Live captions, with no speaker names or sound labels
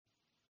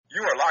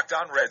You are Locked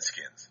On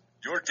Redskins,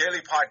 your daily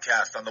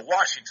podcast on the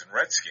Washington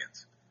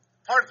Redskins,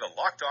 part of the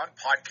Locked On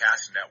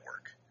Podcast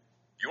Network.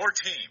 Your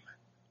team,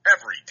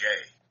 every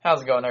day.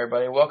 How's it going,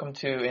 everybody? Welcome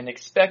to an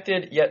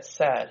expected yet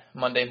sad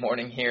Monday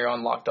morning here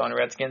on Locked On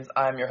Redskins.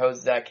 I'm your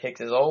host, Zach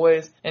Hicks, as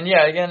always. And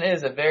yeah, again, it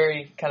is a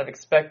very kind of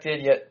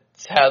expected yet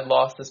sad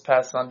loss this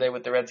past Sunday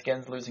with the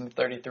Redskins losing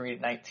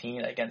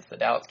 33-19 against the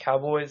Dallas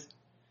Cowboys.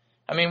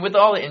 I mean, with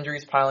all the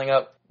injuries piling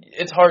up,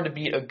 it's hard to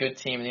beat a good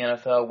team in the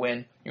NFL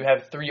when you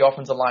have 3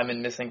 offensive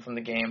linemen missing from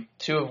the game,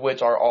 2 of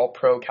which are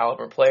all-pro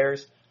caliber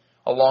players,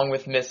 along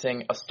with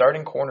missing a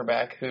starting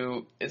cornerback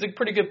who is a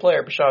pretty good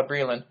player, Bashaud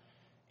Breeland,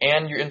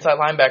 and your inside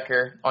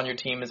linebacker on your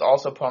team is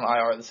also put on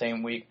IR the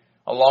same week,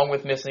 along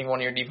with missing one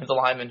of your defensive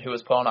linemen who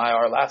was put on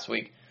IR last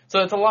week. So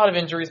it's a lot of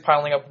injuries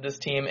piling up with this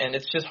team, and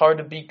it's just hard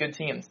to beat good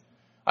teams.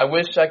 I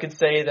wish I could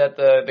say that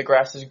the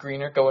grass is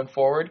greener going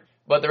forward,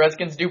 but the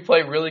Redskins do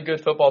play really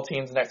good football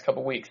teams the next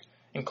couple weeks,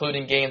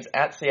 including games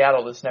at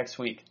Seattle this next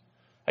week,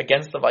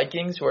 against the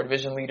Vikings, who are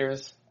division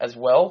leaders as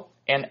well,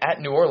 and at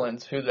New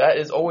Orleans, who that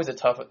is always a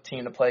tough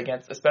team to play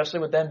against, especially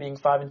with them being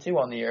 5-2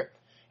 on the year.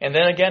 And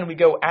then again, we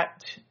go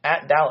at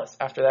Dallas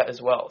after that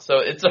as well. So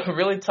it's a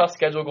really tough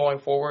schedule going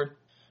forward.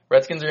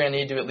 Redskins are going to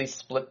need to at least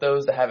split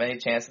those to have any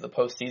chance of the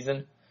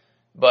postseason.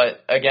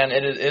 But again,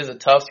 it is a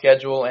tough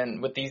schedule,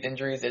 and with these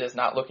injuries, it is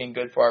not looking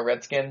good for our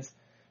Redskins.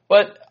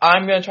 But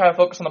I'm going to try to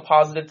focus on the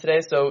positive today,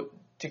 so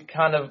to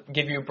kind of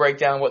give you a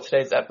breakdown of what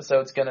today's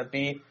episode is going to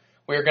be,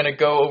 we're going to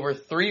go over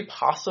 3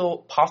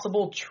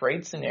 possible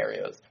trade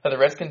scenarios that the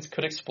Redskins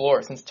could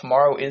explore since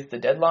tomorrow is the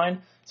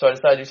deadline. So I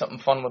decided to do something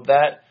fun with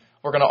that.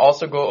 We're going to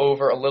also go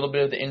over a little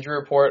bit of the injury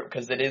report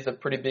because it is a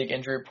pretty big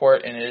injury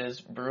report and it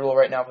is brutal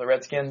right now for the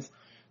Redskins.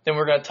 Then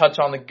we're going to touch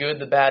on the good,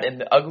 the bad, and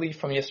the ugly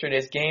from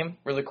yesterday's game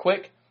really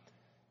quick.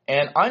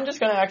 And I'm just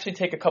going to actually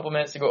take a couple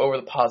minutes to go over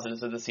the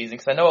positives of the season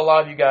because I know a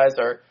lot of you guys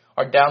are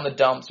down the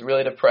dumps,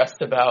 really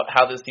depressed about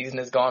how this season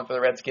has gone for the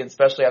Redskins,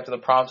 especially after the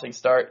promising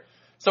start.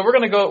 So we're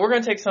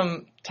going to take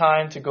some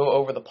time to go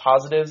over the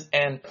positives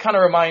and kind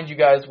of remind you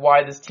guys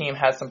why this team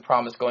has some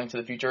promise going to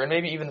the future and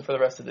maybe even for the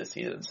rest of this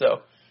season.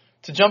 So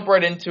to jump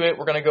right into it,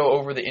 we're going to go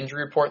over the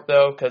injury report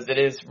though, because it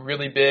is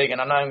really big,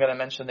 and I'm not even going to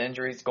mention the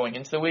injuries going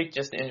into the week,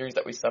 just the injuries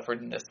that we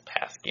suffered in this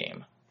past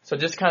game. So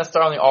just kind of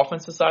start on the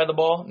offensive side of the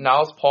ball.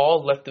 Niles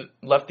Paul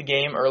left the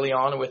game early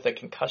on with a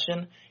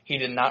concussion. He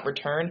did not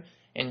return.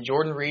 And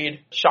Jordan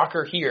Reed,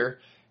 shocker here,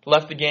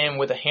 left the game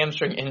with a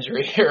hamstring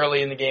injury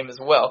early in the game as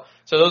well.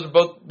 So those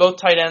are both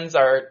tight ends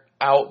are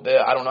out.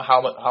 I don't know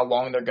how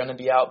long they're going to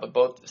be out, but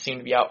both seem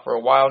to be out for a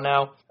while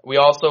now. We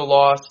also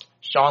lost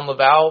Sean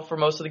Laval for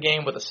most of the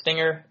game with a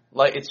stinger.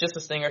 It's just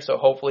a stinger, so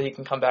hopefully he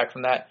can come back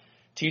from that.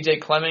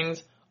 TJ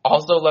Clemmings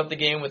also left the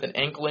game with an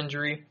ankle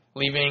injury,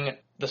 leaving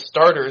the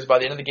starters by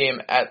the end of the game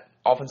at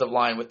offensive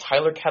line with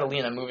Tyler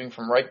Catalina moving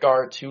from right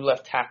guard to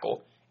left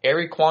tackle.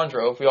 Eric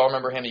Quandro, if we all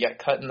remember him, he got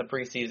cut in the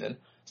preseason,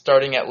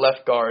 starting at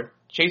left guard.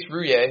 Chase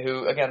Rouillet,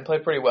 who, again,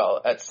 played pretty well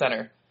at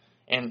center.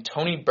 And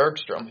Tony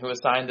Bergstrom, who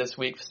was signed this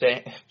week,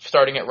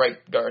 starting at right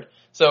guard.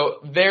 So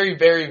very,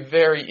 very,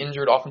 very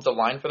injured offensive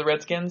line for the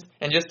Redskins.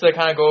 And just to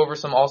kind of go over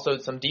some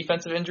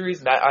defensive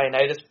injuries, Matt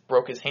Ioannidis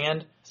broke his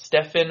hand.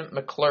 Stephen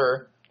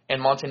McClure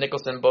and Monte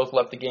Nicholson both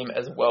left the game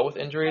as well with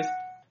injuries.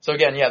 So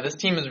again, yeah, this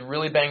team is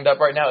really banged up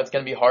right now. It's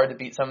going to be hard to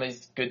beat some of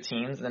these good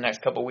teams in the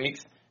next couple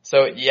weeks.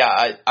 So,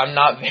 yeah, I'm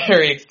not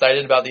very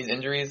excited about these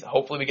injuries.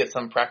 Hopefully we get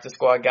some practice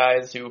squad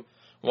guys who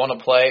want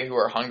to play, who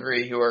are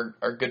hungry, who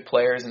are good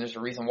players, and there's a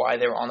reason why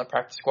they were on the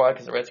practice squad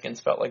because the Redskins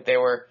felt like they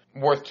were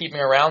worth keeping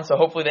around. So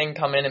hopefully they can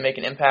come in and make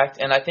an impact.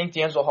 And I think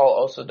D'Angelo Hall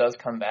also does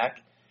come back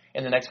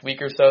in the next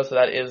week or so, so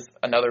that is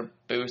another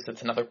boost.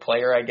 It's another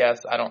player, I guess.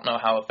 I don't know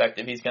how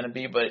effective he's going to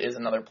be, but it is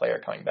another player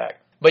coming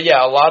back. But,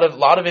 yeah, a lot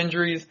of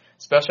injuries,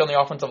 especially on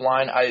the offensive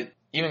line.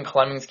 Even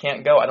Clemmings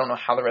can't go. I don't know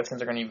how the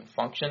Redskins are going to even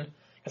function.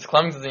 Because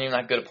Clemmings isn't even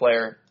that good a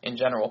player in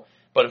general.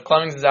 But if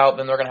Clemmings is out,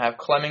 then they're going to have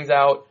Clemmings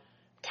out,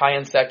 Ty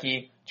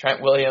Nsekhe,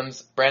 Trent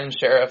Williams, Brandon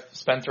Sheriff,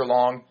 Spencer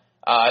Long.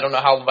 I don't know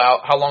how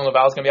long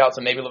Laval's going to be out,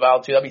 so maybe Laval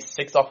too. That'll be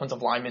 6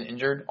 offensive linemen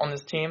injured on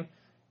this team.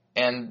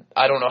 And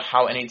I don't know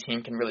how any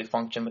team can really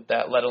function with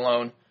that, let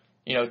alone,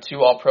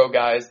 2 all-pro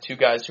guys, 2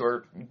 guys who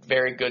are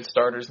very good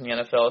starters in the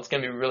NFL. It's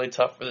going to be really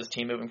tough for this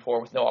team moving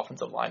forward with no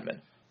offensive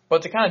linemen.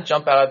 But to kind of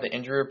jump out of the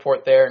injury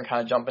report there and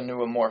kind of jump into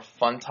a more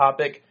fun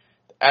topic,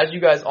 as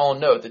you guys all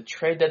know, the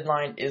trade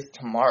deadline is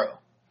tomorrow.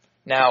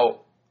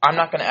 Now, I'm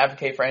not going to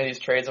advocate for any of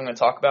these trades I'm going to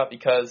talk about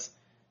because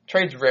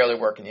trades rarely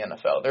work in the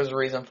NFL. There's a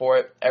reason for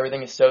it.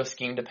 Everything is so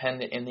scheme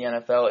dependent in the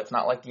NFL. It's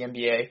not like the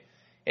NBA.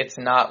 It's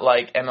not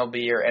like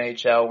MLB or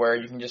NHL where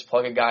you can just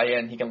plug a guy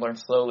in, he can learn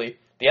slowly.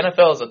 The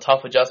NFL is a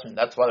tough adjustment.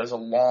 That's why there's a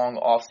long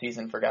off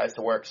season for guys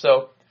to work.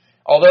 So,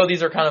 although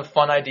these are kind of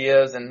fun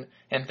ideas and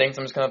things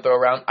I'm just going to throw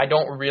around, I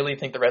don't really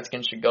think the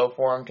Redskins should go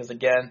for them because,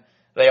 again,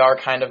 they are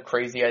kind of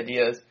crazy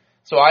ideas.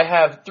 So I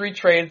have 3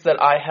 trades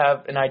that I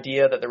have an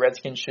idea that the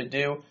Redskins should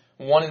do.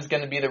 One is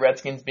going to be the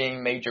Redskins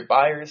being major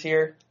buyers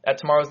here at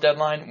tomorrow's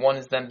deadline. One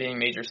is them being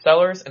major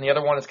sellers. And the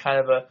other one is kind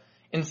of a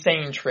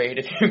insane trade,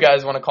 if you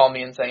guys want to call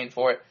me insane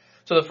for it.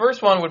 So So the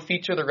first one would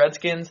feature the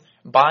Redskins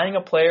buying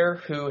a player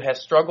who has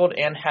struggled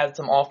and had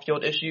some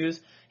off-field issues.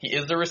 He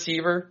is the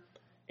receiver.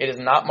 It is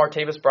not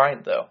Martavis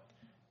Bryant, though.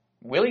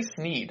 Willie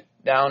Snead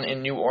down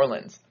in New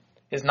Orleans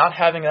is not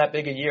having that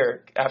big a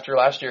year after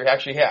last year.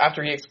 Actually,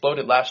 after he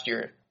exploded last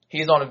year.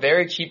 He's on a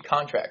very cheap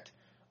contract.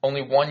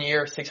 Only 1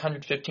 year,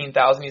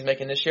 $615,000 he's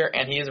making this year,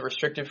 and he is a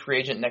restricted free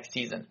agent next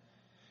season.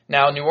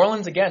 Now, New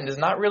Orleans, again, has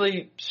not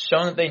really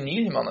shown that they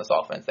need him on this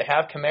offense. They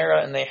have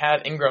Kamara and they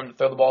have Ingram to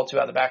throw the ball to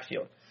out of the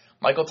backfield.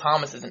 Michael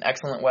Thomas is an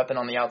excellent weapon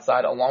on the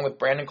outside, along with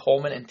Brandon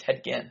Coleman and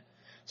Ted Ginn.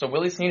 So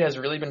Willie Snead has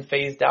really been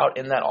phased out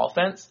in that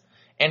offense,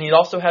 and he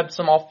also had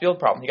some off-field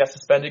problems. He got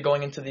suspended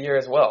going into the year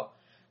as well.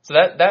 So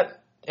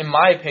that, in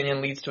my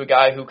opinion, leads to a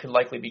guy who could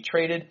likely be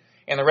traded,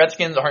 and the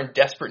Redskins are in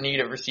desperate need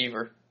of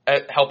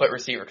help at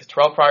receiver, because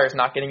Terrell Pryor is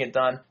not getting it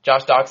done.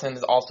 Josh Doctson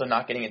is also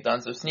not getting it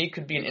done. So Snead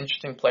could be an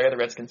interesting player the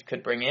Redskins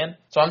could bring in.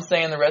 So I'm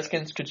saying the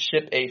Redskins could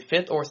ship a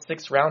 5th or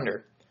 6th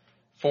rounder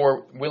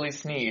for Willie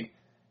Snead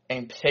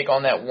and take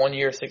on that 1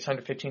 year,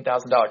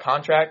 $615,000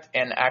 contract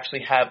and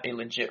actually have a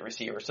legit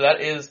receiver. So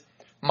that is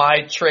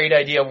my trade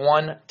idea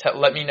one.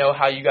 Let me know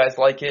how you guys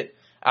like it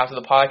after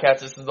the podcast.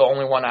 This is the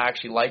only one I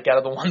actually like out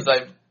of the ones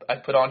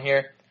I've put on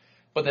here.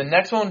 But the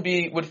next one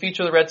would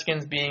feature the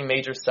Redskins being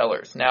major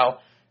sellers. Now,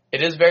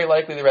 it is very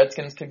likely the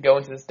Redskins could go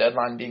into this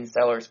deadline being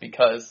sellers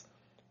because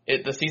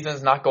the season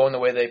is not going the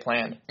way they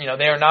planned.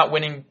 They are not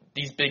winning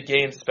these big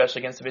games,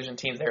 especially against division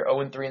teams. They're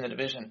 0-3 in the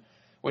division,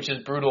 which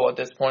is brutal at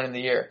this point in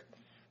the year.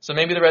 So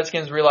maybe the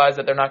Redskins realize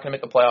that they're not going to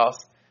make the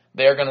playoffs.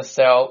 They're going to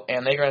sell,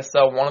 and they're going to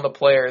sell one of the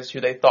players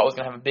who they thought was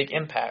going to have a big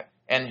impact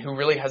and who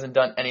really hasn't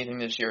done anything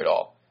this year at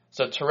all.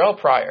 So Terrell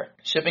Pryor,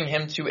 shipping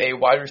him to a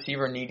wide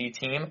receiver needy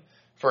team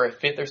for a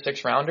 5th or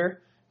 6th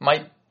rounder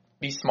might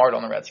be smart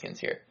on the Redskins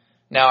here.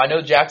 Now, I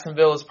know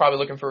Jacksonville is probably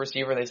looking for a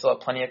receiver. They still have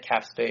plenty of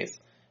cap space.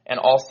 And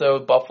also,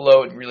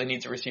 Buffalo really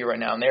needs a receiver right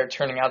now, and they're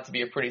turning out to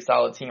be a pretty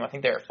solid team. I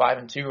think they're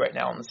 5-2 right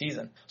now in the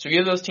season. So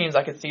either of those teams,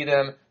 I could see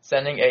them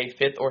sending a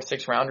 5th or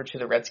 6th rounder to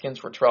the Redskins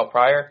for Terrell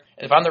Pryor.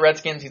 And if I'm the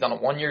Redskins, he's on a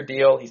 1-year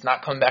deal. He's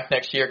not coming back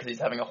next year because he's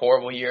having a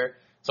horrible year.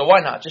 So why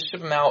not? Just ship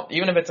him out.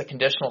 Even if it's a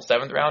conditional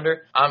 7th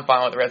rounder, I'm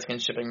fine with the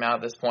Redskins shipping him out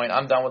at this point.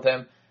 I'm done with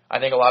him. I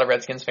think a lot of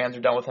Redskins fans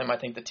are done with him. I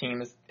think the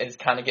team is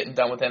kind of getting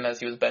done with him as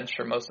he was benched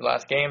for most of the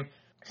last game.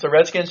 So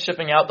Redskins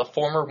shipping out the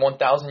former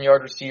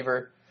 1,000-yard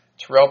receiver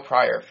Terrell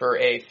Pryor for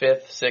a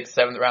 5th, 6th,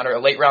 7th rounder, a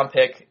late-round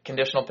pick,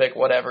 conditional pick,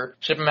 whatever.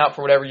 Ship him out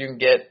for whatever you can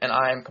get, and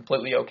I am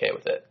completely okay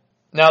with it.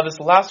 Now, this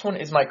last one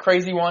is my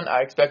crazy one.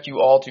 I expect you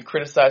all to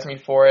criticize me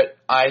for it.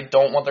 I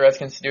don't want the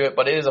Redskins to do it,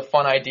 but it is a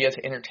fun idea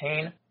to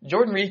entertain.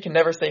 Jordan Reed can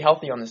never stay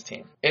healthy on this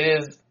team. It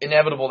is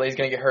inevitable that he's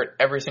going to get hurt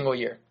every single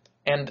year.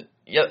 And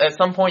at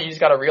some point, you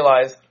just got to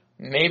realize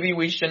maybe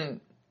we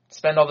shouldn't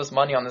spend all this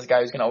money on this guy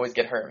who's going to always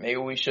get hurt. Maybe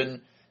we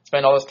shouldn't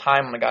spend all this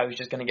time on a guy who's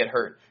just going to get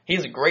hurt.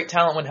 He's a great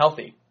talent when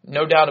healthy,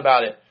 no doubt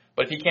about it.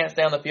 But if he can't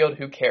stay on the field,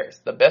 who cares?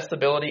 The best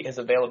ability is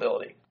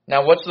availability.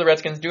 Now, what do the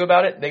Redskins do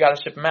about it? They got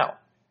to ship him out.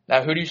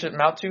 Now, who do you ship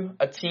him out to?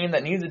 A team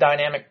that needs a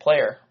dynamic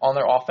player on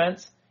their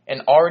offense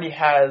and already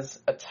has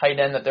a tight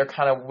end that they're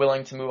kind of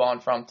willing to move on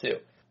from too.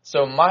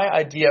 So my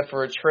idea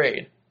for a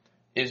trade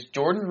is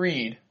Jordan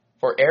Reed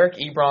for Eric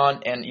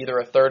Ebron and either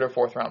a 3rd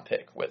or 4th round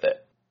pick with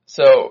it.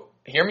 So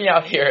hear me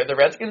out here. The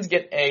Redskins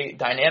get a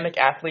dynamic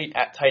athlete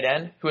at tight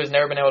end who has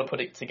never been able to put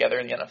it together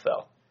in the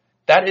NFL.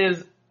 That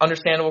is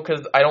understandable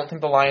because I don't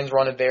think the Lions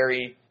run a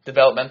very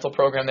developmental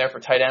program there for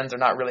tight ends. They're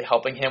not really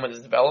helping him with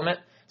his development.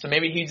 So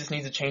maybe he just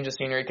needs a change of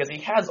scenery because he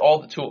has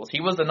all the tools.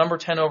 He was the number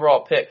 10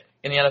 overall pick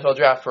in the NFL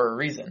draft for a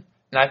reason.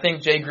 And I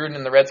think Jay Gruden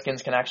and the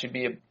Redskins can actually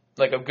be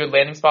a good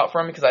landing spot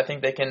for him because I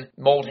think they can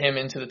mold him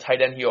into the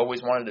tight end he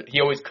always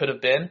could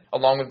have been,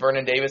 along with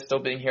Vernon Davis still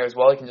being here as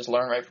well. He can just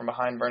learn right from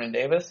behind Vernon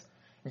Davis.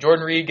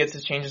 Jordan Reed gets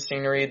his change of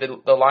scenery.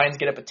 The Lions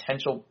get a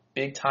potential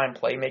big-time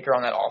playmaker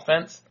on that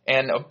offense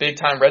and a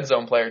big-time red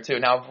zone player too.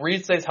 Now, if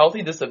Reed stays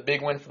healthy, this is a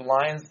big win for the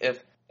Lions.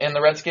 If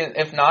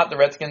not, the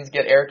Redskins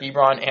get Eric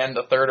Ebron and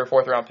the 3rd or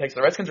 4th round picks.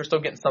 The Redskins are still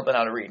getting something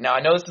out of Reed. Now, I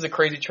know this is a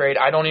crazy trade.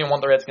 I don't even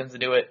want the Redskins to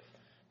do it.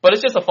 But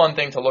it's just a fun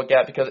thing to look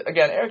at because,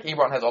 again, Eric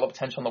Ebron has all the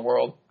potential in the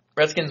world.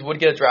 Redskins would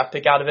get a draft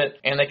pick out of it,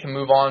 and they can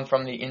move on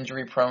from the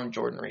injury-prone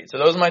Jordan Reed. So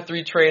those are my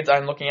 3 trades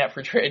I'm looking at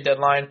for trade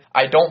deadline.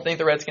 I don't think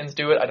the Redskins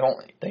do it. I don't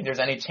think there's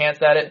any chance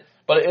at it.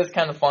 But it is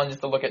kind of fun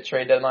just to look at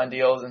trade deadline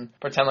deals and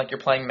pretend like you're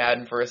playing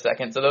Madden for a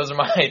second. So those are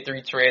my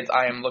 3 trades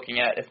I am looking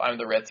at if I'm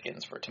the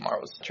Redskins for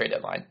tomorrow's trade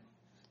deadline.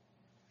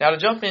 Now, to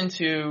jump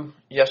into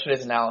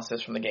yesterday's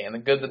analysis from the game, the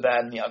good, the bad,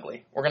 and the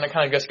ugly. We're going to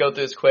kind of just go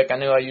through this quick. I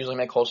know I usually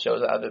make whole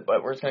shows out of it,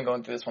 but we're just going to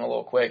go through this one a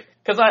little quick.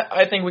 Because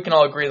I think we can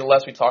all agree the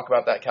less we talk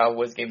about that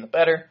Cowboys game, the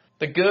better.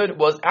 The good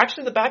was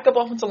actually the backup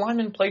offensive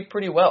linemen played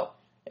pretty well.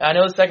 I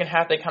know the second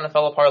half they kind of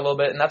fell apart a little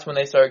bit, and that's when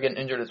they started getting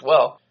injured as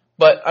well.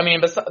 But, I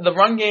mean, the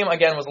run game,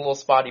 again, was a little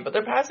spotty, but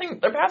their pass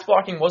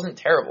blocking wasn't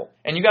terrible.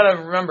 And you got to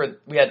remember,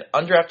 we had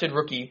undrafted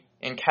rookie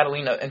in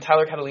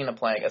Tyler Catalina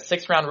playing, a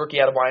 6th-round rookie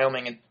out of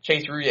Wyoming, and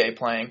Chase Rouillet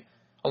playing,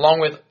 along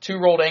with 2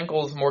 rolled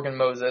ankles, Morgan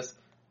Moses,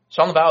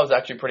 Sean Laval is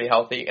actually pretty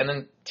healthy. And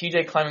then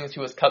TJ Clemmings,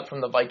 who was cut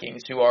from the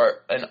Vikings, who are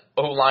an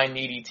O-line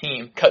needy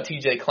team, cut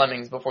TJ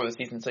Clemmings before the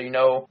season. So you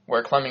know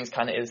where Clemmings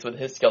kind of is with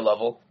his skill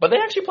level. But they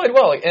actually played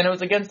well. And it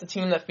was against a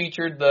team that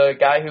featured the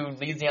guy who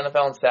leads the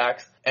NFL in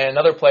sacks and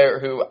another player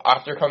who,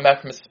 after coming back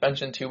from a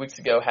suspension 2 weeks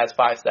ago, has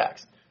 5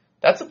 sacks.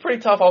 That's a pretty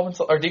tough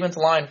offensive or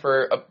defensive line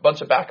for a bunch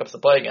of backups to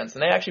play against,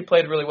 and they actually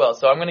played really well.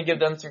 So I'm going to give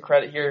them some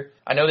credit here.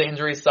 I know the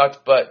injuries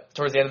sucked, but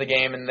towards the end of the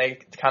game, and they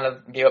kind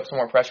of gave up some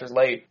more pressures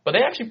late. But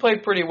they actually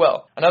played pretty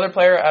well. Another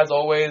player, as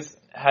always,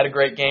 had a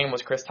great game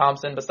was Chris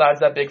Thompson.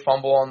 Besides that big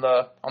fumble on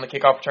the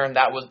kickoff return,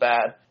 that was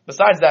bad.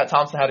 Besides that,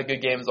 Thompson had a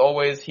good game as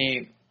always.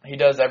 He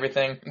does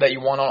everything that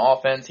you want on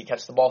offense. He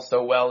catches the ball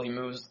so well. He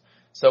moves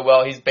so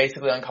well. He's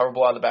basically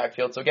uncoverable out of the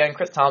backfield. So again,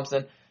 Chris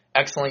Thompson,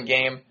 excellent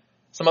game.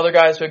 Some other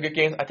guys who had good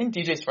games. I think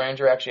DJ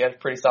Spranger actually had a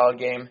pretty solid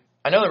game.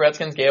 I know the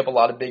Redskins gave up a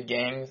lot of big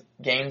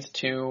gains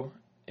to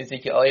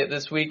Ezekiel Elliott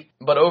this week,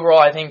 but overall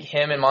I think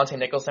him and Monte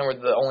Nicholson were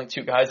the only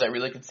 2 guys that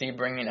really could see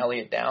bringing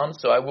Elliott down,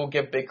 so I will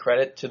give big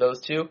credit to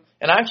those 2.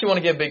 And I actually want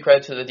to give big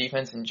credit to the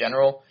defense in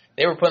general.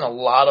 They were put in a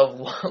lot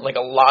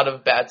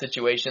of bad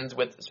situations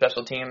with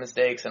special team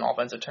mistakes and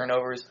offensive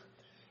turnovers,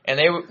 and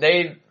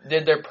they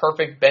did their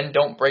perfect bend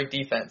don't break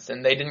defense,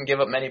 and they didn't give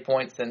up many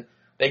points, and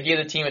they gave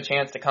the team a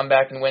chance to come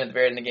back and win at the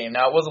very end of the game.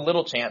 Now, it was a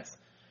little chance,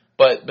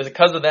 but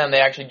because of them, they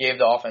actually gave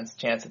the offense a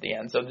chance at the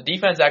end. So the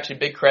defense actually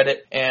big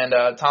credit, and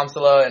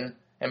Tomsula and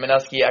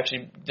Minuski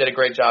actually did a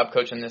great job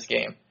coaching this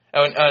game.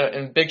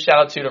 And big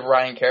shout-out to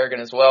Ryan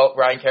Kerrigan as well.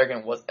 Ryan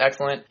Kerrigan was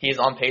excellent. He's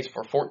on pace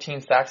for 14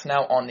 sacks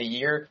now on the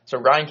year. So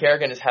Ryan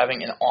Kerrigan is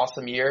having an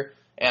awesome year,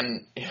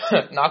 and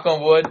knock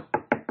on wood,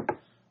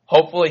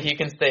 hopefully he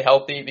can stay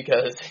healthy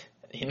because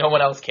no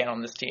one else can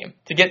on this team.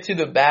 To get to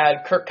the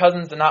bad, Kirk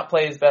Cousins did not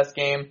play his best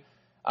game.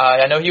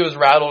 I know he was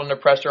rattled under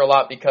pressure a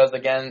lot because,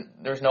 again,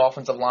 there's no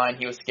offensive line.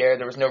 He was scared.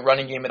 There was no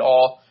running game at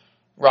all.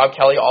 Rob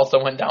Kelly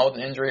also went down with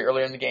an injury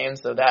earlier in the game,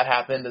 so that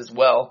happened as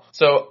well.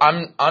 So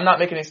I'm not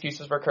making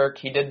excuses for Kirk.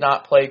 He did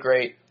not play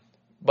great,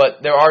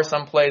 but there are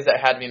some plays that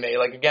had to be made.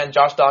 Like, again,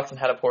 Josh Doctson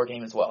had a poor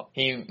game as well.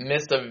 He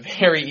missed a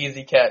very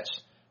easy catch.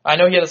 I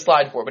know he had a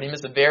slide for it, but he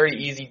missed a very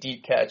easy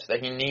deep catch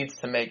that he needs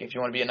to make if you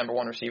want to be a number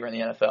 1 receiver in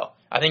the NFL.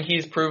 I think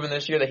he's proven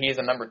this year that he is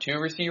a number 2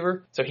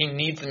 receiver, so he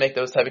needs to make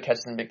those type of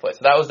catches in big plays.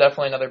 So that was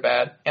definitely another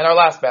bad. And our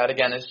last bad,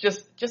 again, is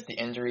just the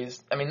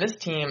injuries. I mean, this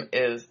team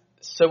is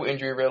so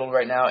injury-riddled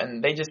right now,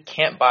 and they just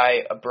can't buy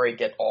a break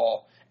at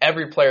all.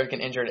 Every player can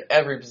injured at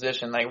every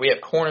position. Like, we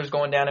have corners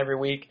going down every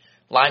week,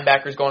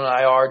 linebackers going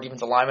on IR,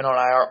 defensive linemen on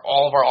IR,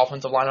 all of our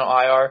offensive line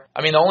on IR.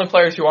 I mean, the only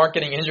players who aren't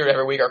getting injured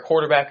every week are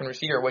quarterback and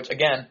receiver, which,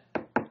 again,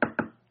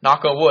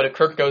 knock on wood, if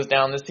Kirk goes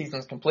down, this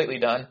season's completely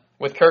done.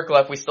 With Kirk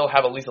left, we still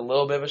have at least a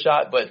little bit of a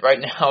shot, but right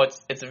now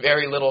it's a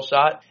very little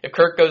shot. If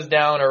Kirk goes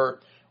down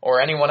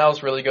or anyone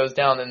else really goes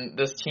down, then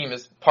this team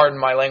is, pardon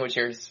my language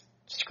here, is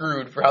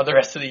screwed throughout the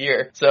rest of the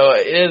year. So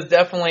it is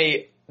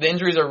definitely, the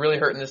injuries are really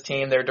hurting this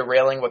team. They're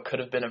derailing what could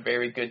have been a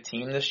very good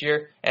team this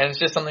year, and it's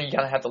just something you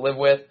kind of have to live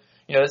with.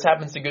 You know, this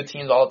happens to good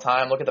teams all the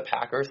time. Look at the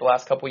Packers the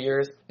last couple of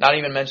years. Not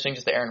even mentioning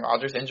just the Aaron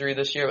Rodgers injury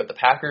this year, but the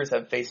Packers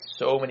have faced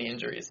so many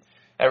injuries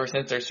ever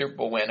since their Super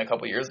Bowl win a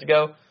couple years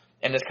ago,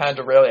 and it's kind of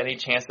derailed any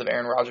chance of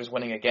Aaron Rodgers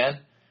winning again.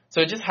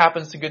 So it just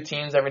happens to good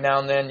teams every now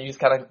and then. You just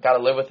kind of got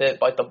to live with it,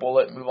 bite the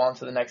bullet, move on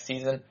to the next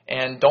season,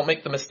 and don't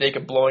make the mistake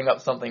of blowing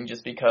up something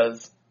just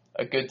because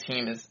a good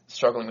team is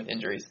struggling with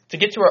injuries. To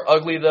get to our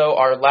ugly, though,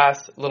 our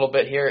last little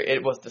bit here,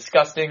 it was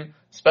disgusting.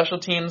 Special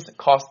teams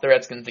cost the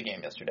Redskins the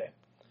game yesterday.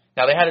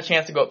 Now, they had a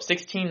chance to go up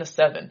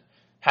 16-7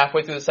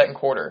 halfway through the second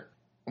quarter,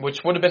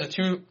 which would have been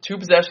a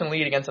two-possession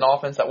lead against an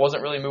offense that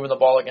wasn't really moving the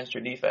ball against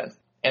your defense.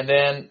 And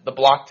then the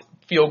blocked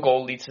field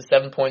goal leads to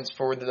 7 points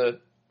for the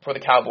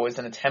Cowboys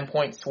and a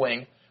 10-point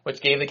swing, which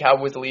gave the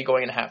Cowboys the lead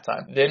going into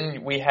halftime.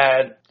 Then we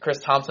had Chris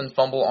Thompson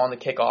fumble on the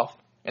kickoff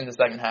in the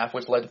second half,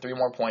 which led to 3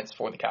 more points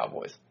for the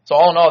Cowboys. So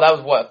all in all,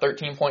 that was, a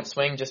 13-point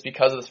swing just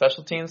because of the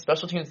special teams?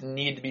 Special teams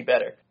need to be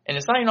better. And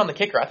it's not even on the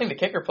kicker. I think the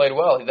kicker played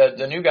well.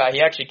 The new guy,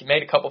 he actually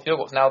made a couple field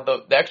goals. Now,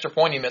 the extra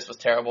point he missed was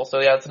terrible, so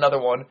yeah, that's another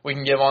one we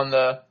can give on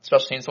the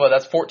special teams. So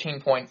that's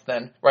 14 points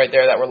then right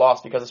there that were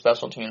lost because of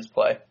special teams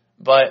play.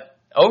 But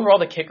overall,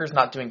 the kicker's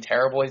not doing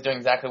terrible. He's doing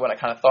exactly what I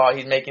kind of thought.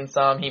 He's making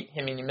some. He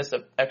missed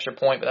an extra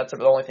point, but that's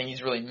the only thing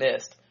he's really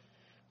missed.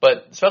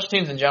 But special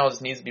teams in general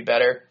just needs to be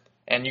better,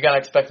 and you got to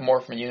expect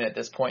more from a unit at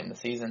this point in the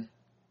season.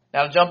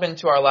 Now, to jump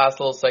into our last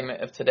little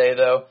segment of today,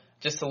 though,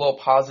 just a little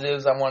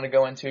positives I want to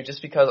go into,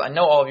 just because I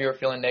know all of you are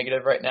feeling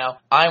negative right now.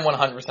 I'm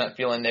 100%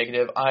 feeling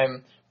negative.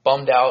 I'm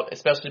bummed out,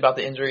 especially about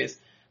the injuries.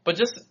 But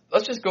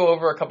let's just go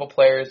over a couple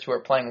players who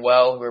are playing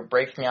well, who are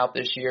breaking out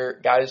this year,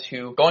 guys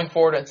who, going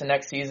forward into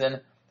next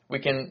season, we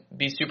can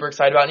be super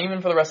excited about, and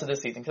even for the rest of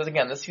this season. Because,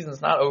 again, this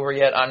season's not over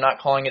yet. I'm not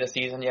calling it a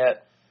season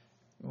yet.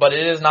 But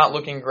it is not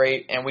looking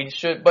great, and we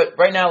should. But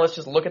right now, let's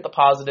just look at the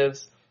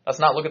positives. Let's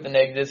not look at the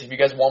negatives. If you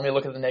guys want me to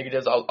look at the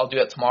negatives, I'll do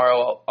that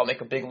tomorrow. I'll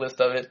make a big list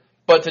of it.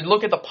 But to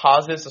look at the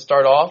positives to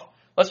start off,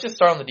 let's just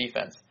start on the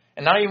defense.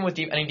 And not even with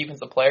any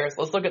defensive players,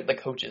 let's look at the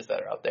coaches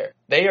that are out there.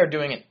 They are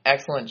doing an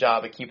excellent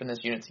job at keeping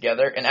this unit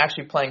together and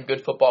actually playing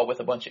good football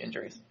with a bunch of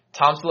injuries.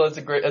 Tomsula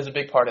is a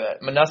big part of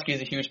that. Manusky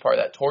is a huge part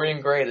of that.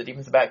 Torian Gray, the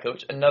defensive back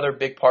coach, another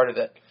big part of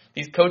that.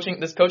 This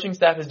coaching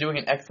staff is doing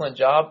an excellent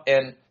job,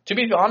 and to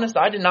be honest,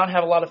 I did not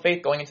have a lot of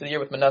faith going into the year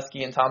with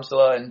Manusky and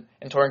Tomsula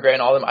and Torian Gray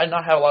and all of them. I did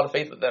not have a lot of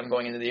faith with them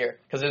going into the year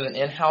because it was an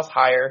in-house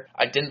hire.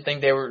 I didn't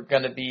think they were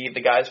going to be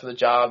the guys for the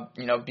job,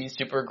 be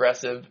super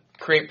aggressive,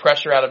 create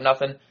pressure out of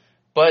nothing.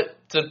 But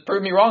to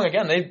prove me wrong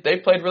again, they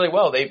played really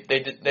well.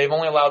 They've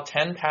only allowed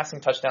 10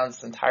 passing touchdowns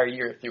this entire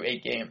year through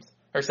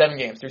 7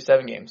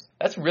 games.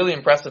 That's a really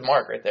impressive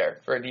mark right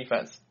there for a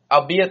defense.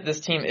 Albeit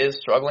this team is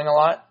struggling a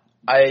lot,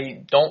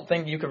 I don't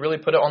think you could really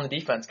put it on the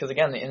defense because,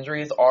 again, the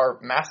injuries are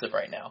massive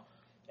right now,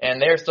 and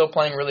they are still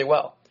playing really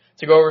well.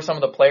 To go over some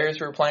of the players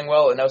who are playing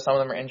well, I know some of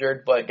them are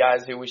injured, but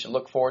guys who we should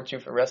look forward to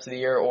for the rest of the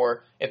year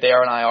or if they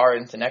are on IR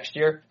into next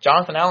year.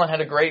 Jonathan Allen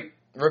had a great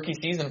rookie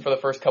season for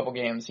the first couple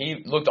games.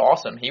 He looked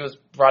awesome. He was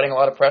providing a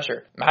lot of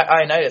pressure. Matt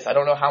Ioannidis, I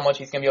don't know how much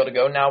he's going to be able to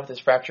go now with his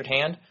fractured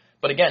hand,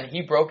 but again,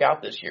 he broke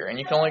out this year, and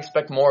you can only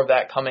expect more of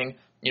that coming,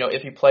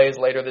 if he plays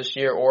later this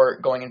year or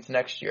going into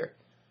next year.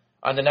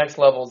 On the next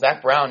level,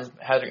 Zach Brown has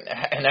had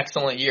an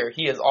excellent year.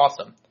 He is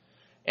awesome.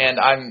 And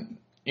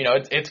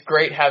it's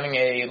great having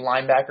a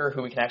linebacker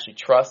who we can actually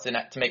trust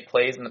to make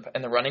plays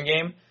in the running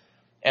game.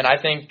 And I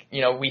think,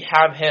 we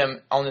have him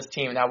on this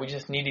team. Now we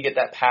just need to get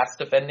that pass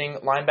defending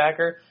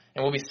linebacker,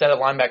 and we'll be set at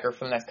linebacker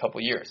for the next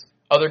couple years.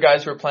 Other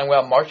guys who are playing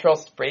well, Martrell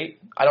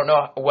Spate, I don't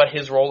know what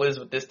his role is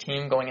with this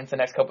team going into the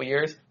next couple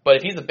years, but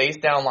if he's a base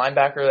down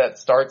linebacker that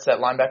starts at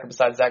linebacker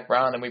besides Zach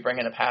Brown, and we bring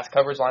in a pass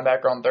coverage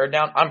linebacker on third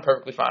down, I'm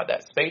perfectly fine with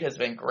that. Spate has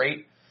been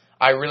great.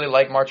 I really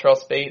like Martrell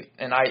Spate,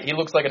 and he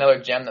looks like another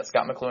gem that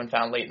Scott McCloughan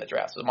found late in the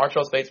draft. So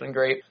Martrell Spate's been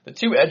great. The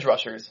two edge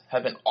rushers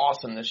have been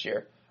awesome this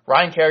year.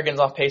 Ryan Kerrigan's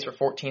on pace for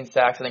 14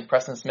 sacks. I think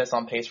Preston Smith's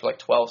on pace for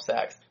 12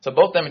 sacks. So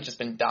both of them have just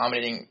been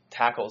dominating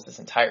tackles this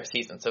entire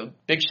season. So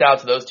big shout out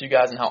to those two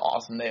guys and how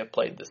awesome they have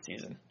played this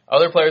season.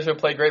 Other players who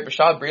have played great,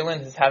 Rashad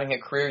Breeland is having a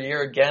career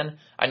year again.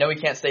 I know he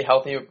can't stay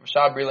healthy, but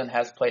Rashad Breeland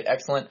has played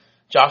excellent.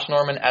 Josh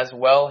Norman as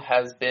well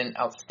has been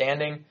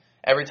outstanding.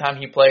 Every time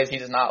he plays, he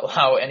does not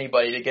allow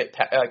anybody to get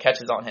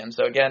catches on him.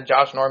 So again,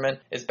 Josh Norman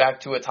is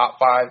back to a top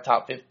 5,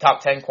 top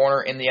 10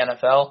 corner in the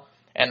NFL.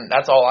 And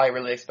that's all I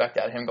really expect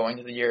out of him going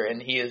into the year,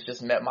 and he has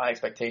just met my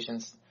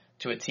expectations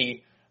to a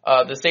T.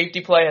 The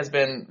safety play has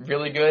been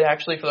really good,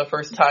 actually, for the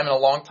first time in a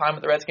long time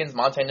with the Redskins.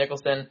 Monte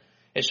Nicholson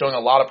is showing a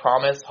lot of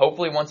promise.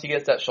 Hopefully, once he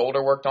gets that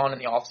shoulder worked on in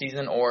the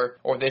offseason or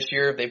this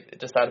year, if they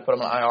decide to put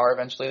him on IR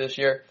eventually this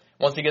year,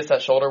 once he gets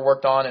that shoulder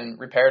worked on and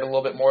repaired a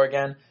little bit more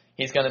again,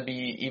 he's going to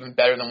be even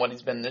better than what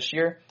he's been this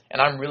year.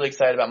 And I'm really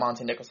excited about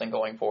Monte Nicholson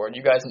going forward.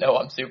 You guys know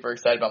I'm super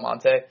excited about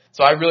Monte.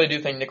 So I really do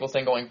think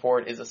Nicholson going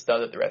forward is a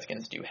stud that the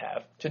Redskins do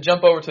have. To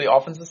jump over to the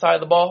offensive side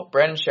of the ball,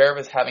 Brandon Sheriff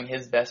is having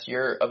his best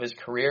year of his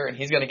career, and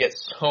he's going to get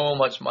so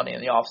much money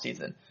in the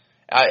offseason.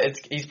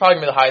 He's probably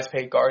going to be the highest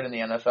paid guard in the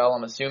NFL,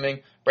 I'm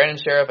assuming. Brandon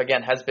Sheriff,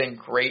 again, has been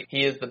great.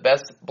 He is the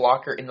best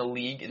blocker in the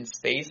league in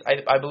space,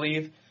 I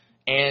believe,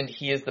 and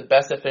he is the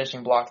best at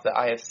finishing blocks that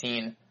I have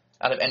seen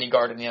out of any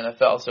guard in the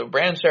NFL. So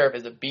Brandon Sheriff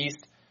is a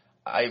beast.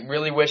 I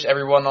really wish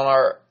everyone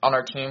on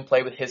our team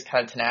played with his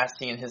kind of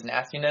tenacity and his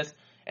nastiness.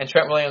 And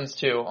Trent Williams,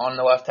 too, on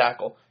the left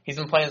tackle. He's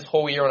been playing his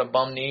whole year on a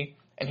bum knee,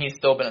 and he's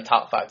still been a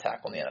top 5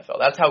 tackle in the NFL.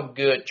 That's how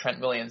good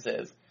Trent Williams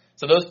is.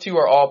 So those two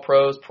are all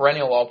pros,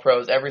 perennial all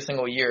pros every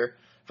single year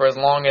for as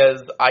long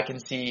as I can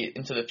see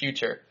into the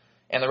future.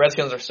 And the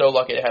Redskins are so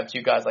lucky to have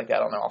two guys like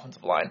that on their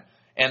offensive line.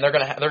 And they're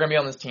gonna be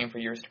on this team for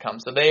years to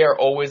come. So they are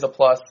always a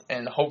plus,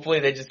 and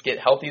hopefully they just get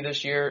healthy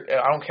this year.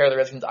 I don't care the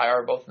Redskins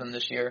IR both of them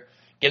this year.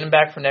 Get them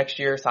back for next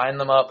year, sign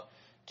them up,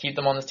 keep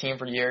them on this team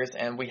for years,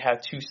 and we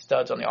have two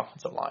studs on the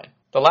offensive line.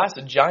 The last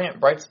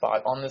giant bright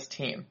spot on this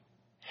team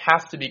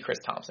has to be Chris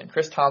Thompson.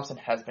 Chris Thompson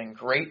has been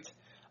great.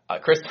 I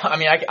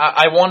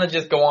want to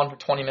just go on for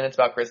 20 minutes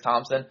about Chris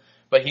Thompson,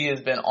 but he has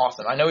been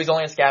awesome. I know he's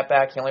only a scat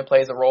back. He only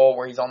plays a role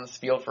where he's on this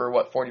field for,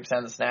 40%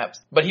 of the snaps.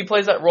 But he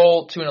plays that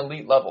role to an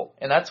elite level,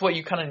 and that's what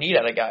you kind of need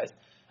out of guys.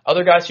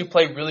 Other guys who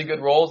play really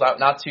good roles,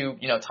 not to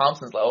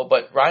Thompson's level,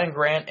 but Ryan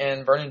Grant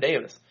and Vernon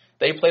Davis,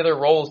 they play their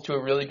roles to a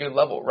really good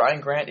level.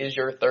 Ryan Grant is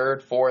your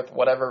third, fourth,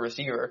 whatever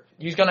receiver.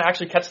 He's going to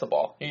actually catch the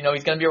ball. He's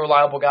going to be a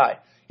reliable guy.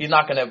 He's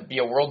not going to be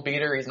a world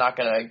beater. He's not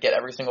going to get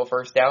every single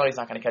first down. He's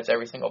not going to catch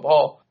every single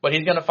ball. But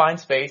he's going to find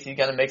space. He's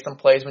going to make some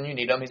plays when you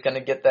need him. He's going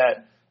to get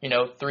that,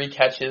 3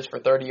 catches for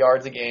 30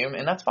 yards a game,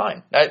 and that's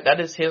fine. That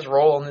is his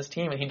role on this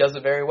team, and he does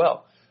it very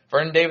well.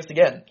 Vernon Davis,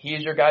 again, he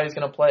is your guy who's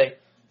going to play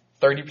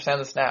 30% of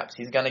the snaps.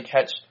 He's going to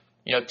catch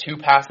 2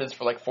 passes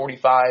for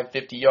 45,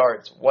 50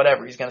 yards,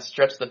 whatever. He's going to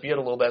stretch the field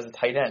a little bit as a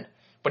tight end.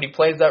 But he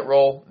plays that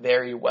role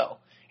very well.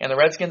 And the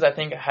Redskins, I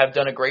think, have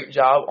done a great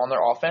job on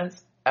their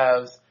offense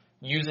as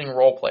using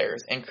role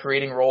players and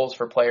creating roles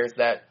for players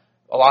that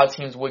a lot of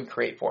teams wouldn't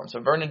create for them. So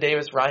Vernon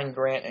Davis, Ryan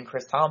Grant, and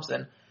Chris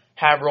Thompson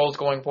have roles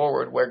going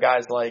forward where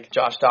guys like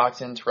Josh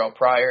Doctson, Terrell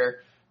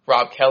Pryor,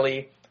 Rob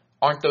Kelly,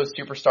 aren't those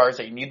superstars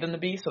that you need them to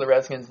be, so the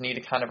Redskins need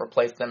to kind of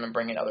replace them and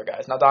bring in other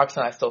guys. Now,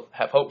 Doxson I still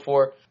have hope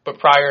for, but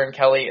Pryor and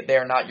Kelly, they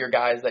are not your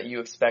guys that you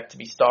expect to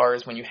be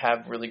stars when you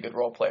have really good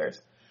role players.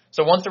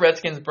 So once the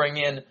Redskins bring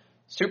in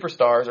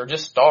superstars or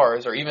just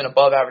stars or even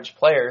above average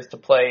players to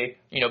play,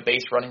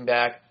 base running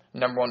back,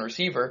 number one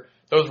receiver,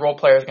 those role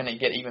players are going to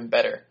get even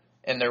better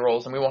in their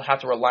roles, and we won't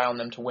have to rely on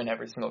them to win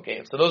every single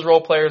game. So those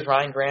role players,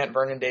 Ryan Grant,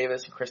 Vernon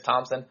Davis, and Chris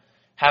Thompson,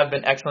 have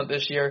been excellent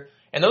this year,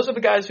 and those are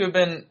the guys who have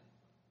been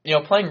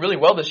playing really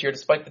well this year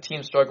despite the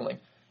team struggling.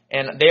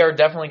 And they are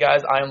definitely guys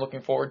I am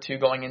looking forward to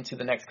going into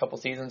the next couple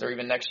seasons or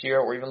even next year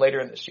or even later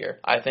in this year.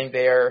 I think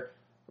they are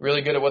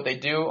really good at what they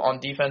do on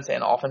defense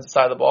and offensive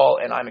side of the ball,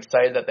 and I'm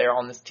excited that they're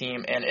on this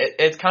team. And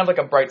it's kind of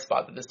like a bright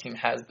spot that this team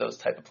has those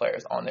type of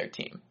players on their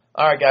team.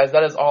 All right, guys,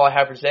 that is all I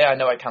have for today. I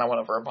know I kind of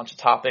went over a bunch of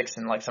topics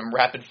and like some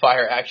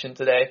rapid-fire action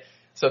today,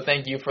 so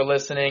thank you for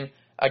listening.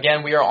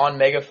 Again, we are on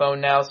Megaphone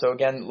now, so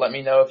again, let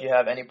me know if you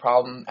have any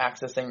problem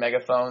accessing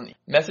Megaphone.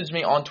 Message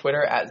me on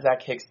Twitter at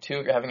ZachHicks2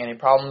 if you're having any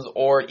problems,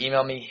 or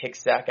email me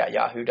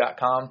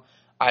hickszach@yahoo.com.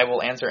 I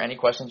will answer any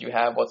questions you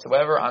have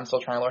whatsoever. I'm still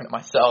trying to learn it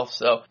myself,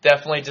 so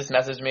definitely just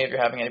message me if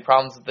you're having any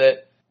problems with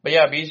it. But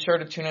yeah, be sure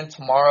to tune in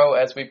tomorrow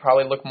as we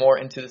probably look more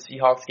into the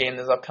Seahawks game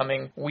this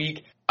upcoming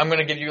week. I'm going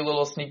to give you a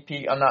little sneak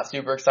peek. I'm not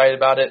super excited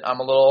about it.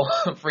 I'm a little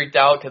freaked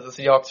out because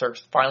the Seahawks are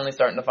finally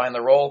starting to find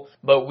their role,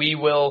 but we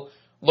will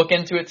look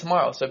into it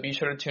tomorrow. So be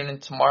sure to tune in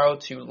tomorrow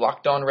to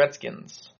Locked On Redskins.